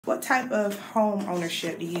What type of home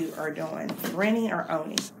ownership are doing? Renting or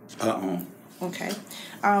owning? Okay.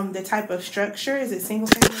 The type of structure, is it single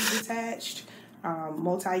family, detached,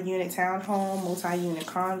 multi-unit townhome, multi-unit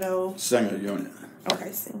condo? Single unit.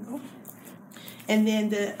 Okay, single. And then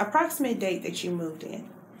the approximate date that you moved in?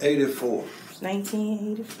 84.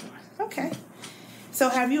 1984. Okay. So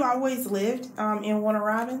have you always lived in Warner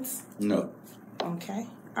Robins? No. Okay.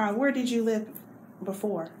 Where did you live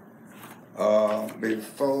before?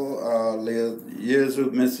 Before I lived Yazoo,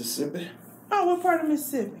 Mississippi. Oh, what part of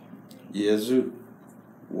Mississippi? Yazoo.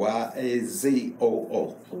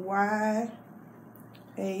 Y-A-Z-O-O. Y-A-Z.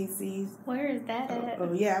 Where is that at?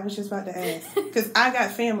 Oh, yeah, I was just about to ask. Because I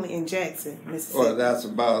got family in Jackson, Mississippi. Well, that's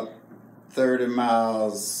about 30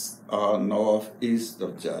 miles northeast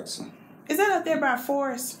of Jackson. Is that up there by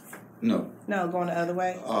Forest? No. No, going the other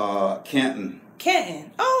way? Canton.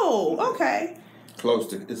 Canton. Oh, okay. Close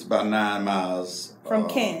to, it's about 9 miles. From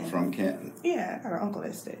Canton. From Canton. Yeah, I got an uncle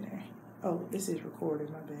that stayed there. Oh, this is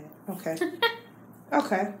recorded, my bad. Okay.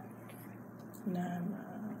 Okay. 9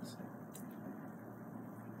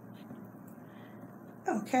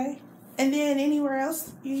 miles. Okay. And then anywhere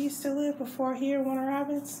else you used to live before here, Warner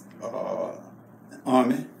Robins?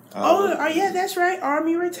 Army. Yeah, that's right.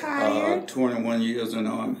 Army retired. 21 years in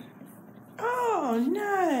the Army. Oh,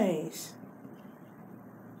 nice.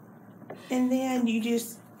 And then you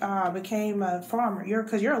just became a farmer.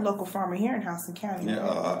 Because you're a local farmer here in Houston County. Yeah,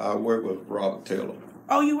 right? I work with Robert Taylor.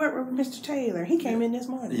 Oh, you work with Mr. Taylor. He came in this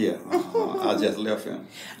morning. Yeah, I just left him.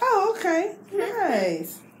 Oh, okay.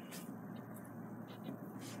 Nice.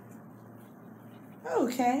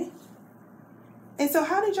 Okay. And so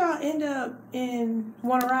how did y'all end up in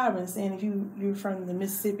Warner Robins, and if you're from the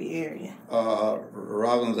Mississippi area?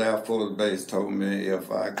 Robins Air Force Base told me if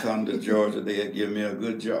I come to Georgia, they'd give me a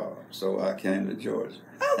good job. So I came to Georgia.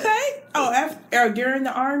 Okay. During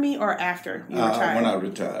the Army or after you retired? When I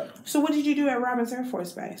retired. So what did you do at Robins Air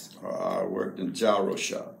Force Base? I worked in gyro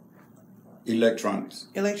shop. Electronics.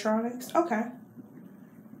 Electronics? Okay.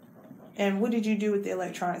 And what did you do with the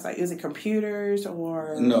electronics? Like, is it computers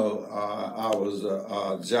or? No, I was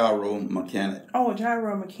a gyro mechanic. Oh, a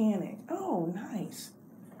gyro mechanic. Oh, nice.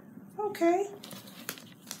 Okay.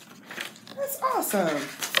 That's awesome.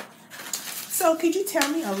 So could you tell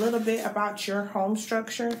me a little bit about your home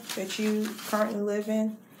structure that you currently live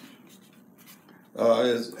in?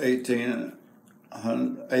 It's 18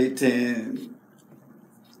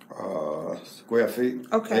 square feet.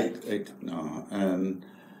 Okay. And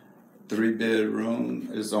 3-bedroom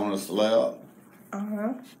is on a slab.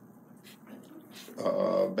 Uh-huh.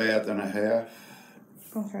 Bath and a half.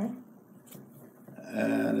 Okay.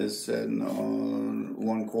 And it's sitting on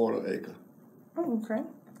 1/4 acre. Oh, okay.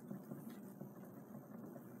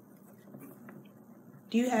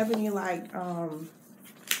 Do you have any,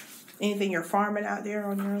 anything you're farming out there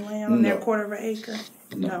on your land, on that 1/4 acre?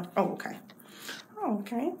 No. Oh, okay. Oh,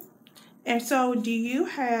 okay. And so do you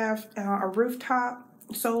have a rooftop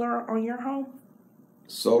solar on your home?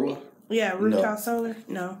 Solar? Yeah, rooftop solar?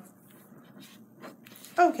 No.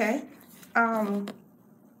 Okay.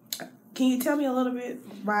 Can you tell me a little bit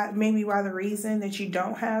why the reason that you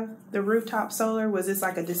don't have the rooftop solar? Was this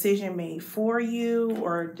like a decision made for you,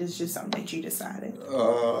 or is just something that you decided?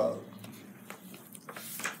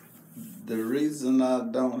 The reason I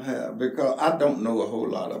don't have, because I don't know a whole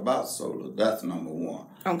lot about solar. That's number one.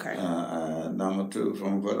 Okay. Number two,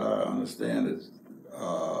 from what I understand, it's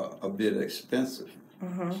a bit expensive.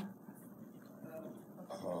 Mm-hmm.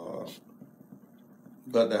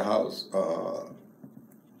 But the house,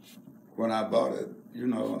 when I bought it,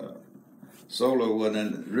 solar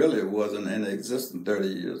wasn't in existence 30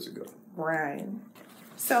 years ago. Right.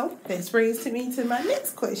 So this brings me to my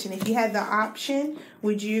next question. If you had the option,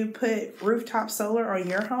 would you put rooftop solar on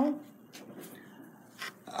your home?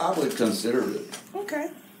 I would consider it.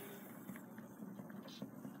 Okay.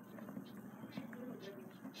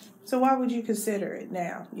 So why would you consider it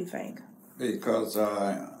now, you think? Because,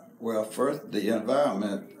 first, the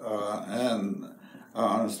environment, and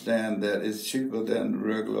I understand that it's cheaper than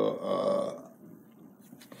regular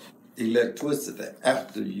electricity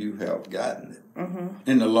after you have gotten it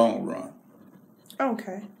in the long run.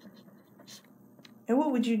 Okay. And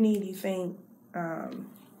what would you need, you think,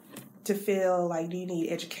 to feel like, do you need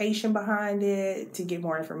education behind it, to get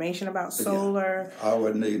more information about solar? Yeah, I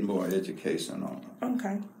would need more education on it.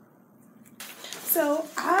 Okay. So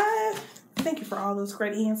thank you for all those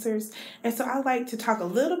great answers. And so I'd like to talk a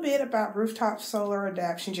little bit about rooftop solar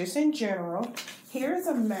adoption just in general. Here's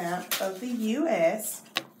a map of the U.S.,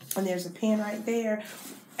 and there's a pen right there.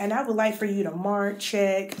 And I would like for you to mark,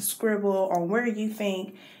 check, scribble on where you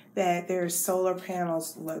think that there's solar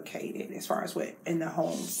panels located as far as what in the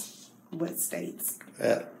homes, what states?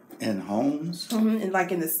 In homes? Mm-hmm. And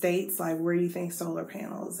like in the states, like where do you think solar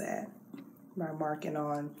panels at? By marking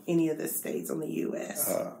on any of the states on the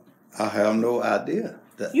U.S. I have no idea.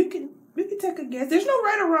 You can take a guess. There's no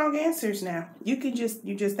right or wrong answers now. You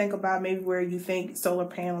just think about maybe where you think solar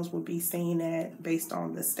panels would be seen at based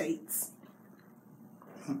on the states.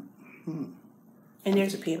 And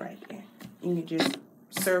there's a pin right there. You can just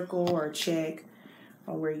circle or check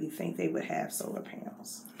on where you think they would have solar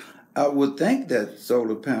panels. I would think that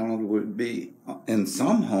solar panels would be in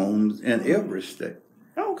some homes in every state.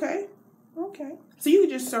 Okay. So you can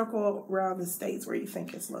just circle around the states where you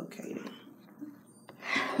think it's located.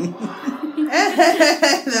 The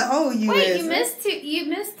whole U.S. Wait, you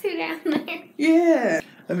missed two down there. Yeah.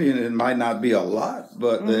 I mean, it might not be a lot,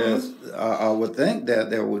 but I would think that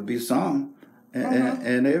there would be some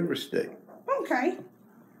in every state. Okay.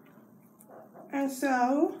 And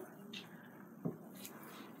so,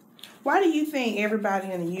 why do you think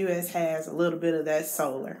everybody in the U.S. has a little bit of that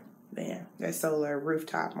solar, that solar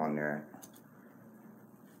rooftop on their...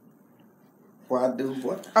 Why do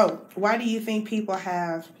what? Oh, why do you think people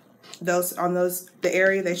have the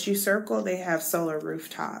area that you circle, they have solar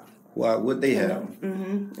rooftop? Why would they have?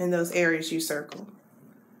 In those areas you circle.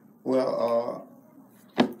 Well,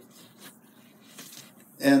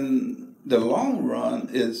 in the long run,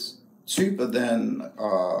 it's cheaper than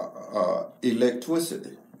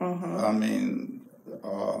electricity. I mean,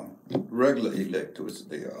 regular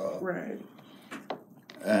electricity. Right.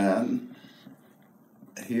 And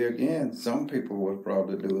here again, some people would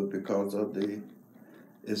probably do it because of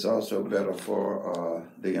it's also better for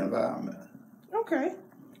the environment. Okay.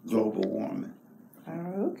 Global warming.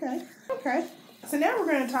 Okay. So now we're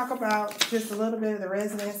going to talk about just a little bit of the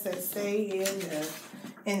residents that stay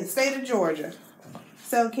in the state of Georgia.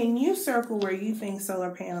 So can you circle where you think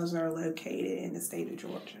solar panels are located in the state of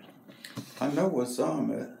Georgia? I know where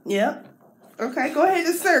some at. Yep. Okay, go ahead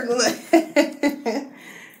and circle it.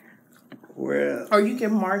 Well, or you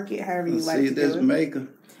can mark it however you like to do it. See this Macon?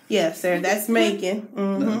 Yes, sir. That's Macon.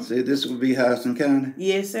 Now, see, this would be Houston County?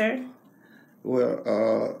 Yes, sir.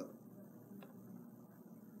 Well,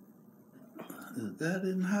 is that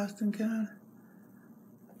in Houston County?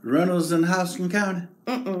 Reynolds in Houston County?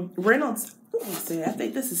 Reynolds. Let me see. I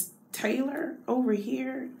think this is Taylor over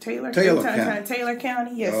here. Taylor County. Taylor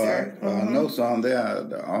County. Yes, sir. I know some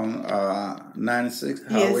there on 96,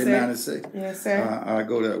 Highway 96. Yes, sir. I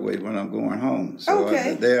go that way when I'm going home. So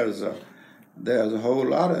there's a whole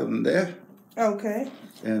lot of them there. Okay.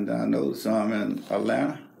 And I know some in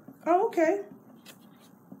Atlanta. Oh, okay.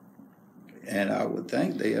 And I would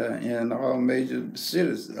think they are in all major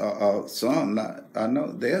cities. Some, I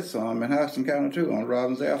know there's some in Houston County too, on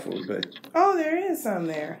Robbins Air Force Base. Oh, there is some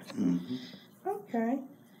there. Mm-hmm. Okay.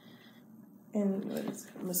 And what is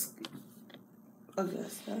it?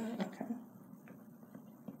 Augusta.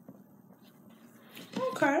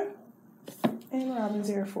 Okay. And Robbins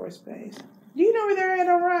Air Force Base. Do you know where they're at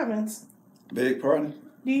on Robbins? Beg pardon?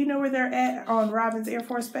 Do you know where they're at on Robbins Air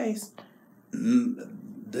Force Base?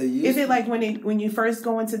 Is it like when you first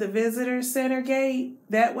go into the visitor center gate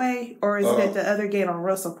that way, or is it at the other gate on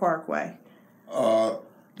Russell Parkway?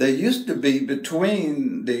 They used to be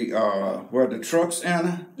between the where the trucks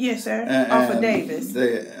enter. Yes, sir. Off of Davis.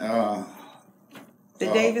 The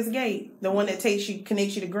Davis gate, the one that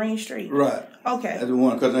connects you to Green Street. Right. Okay. The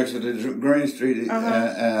one connects you to Green Street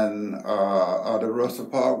and the Russell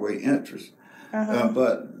Parkway entrance.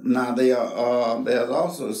 But now there's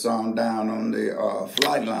also some down on the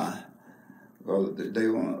flight line. They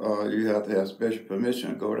want you have to have special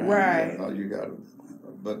permission to go down right. there.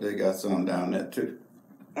 But they got some down there too.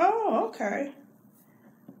 Oh, okay.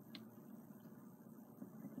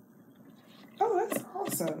 Oh, that's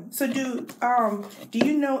awesome. So do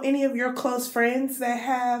you know any of your close friends that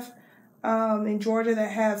have in Georgia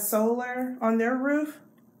that have solar on their roof?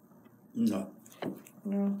 No.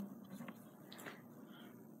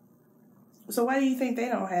 So why do you think they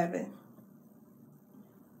don't have it?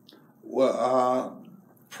 Well,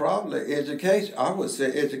 probably education. I would say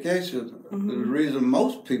education is the reason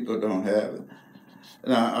most people don't have it.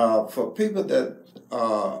 Now, for people that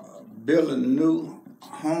are building new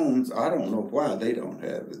homes, I don't know why they don't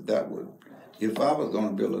have it. If I was going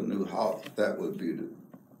to build a new house, that would be the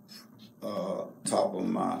top of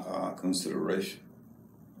my consideration.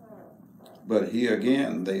 But here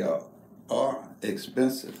again, they are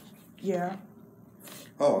expensive. Yeah.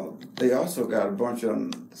 Oh, they also got a bunch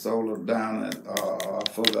of solar down at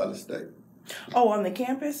Full Valley State. Oh, on the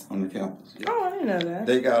campus? On the campus, yeah. Oh, I didn't know that.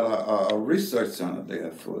 They got a research center there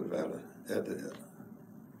at Full Valley.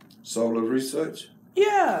 Solar research.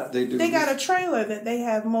 Yeah, They do. They got a trailer that they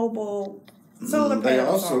have mobile solar panels. They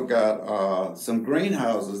also on. got some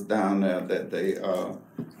greenhouses down there that they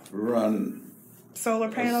run Solar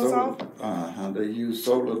panels off. They use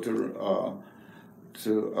solar to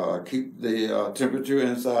keep the temperature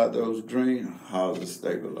inside those greenhouses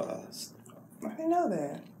stabilized. I didn't know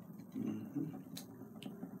that. Mm-hmm.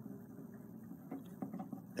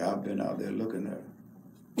 Yeah, I've been out there looking at it.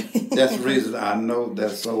 That's the reason I know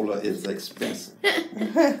that solar is expensive.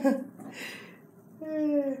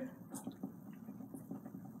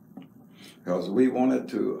 Because we wanted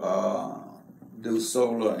to do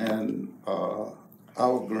solar in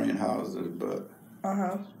our greenhouses, but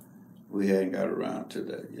we hadn't got around to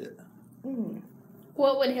that yet. Mm.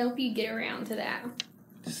 What would help you get around to that?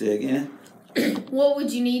 Say again? What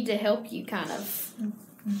would you need to help you kind of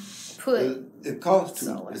put it costs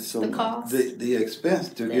solar? So the cost? the expense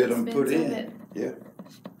to get them put in. It. Yeah.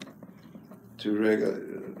 You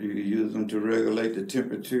use them to regulate the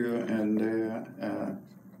temperature and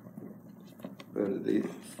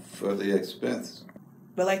for the expense.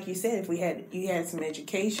 But like you said, if you had some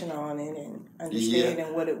education on it and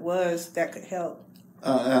understanding what it was, that could help.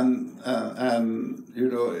 And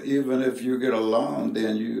even if you get a loan,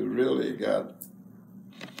 then you really got,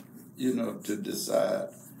 to decide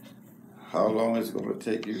how long it's going to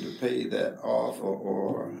take you to pay that off,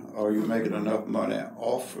 or are you making enough money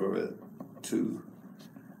off of it to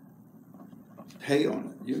pay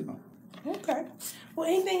on it, Okay. Well,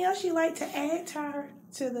 anything else you'd like to add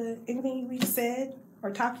to anything we said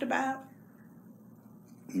or talked about?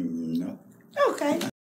 No. Okay.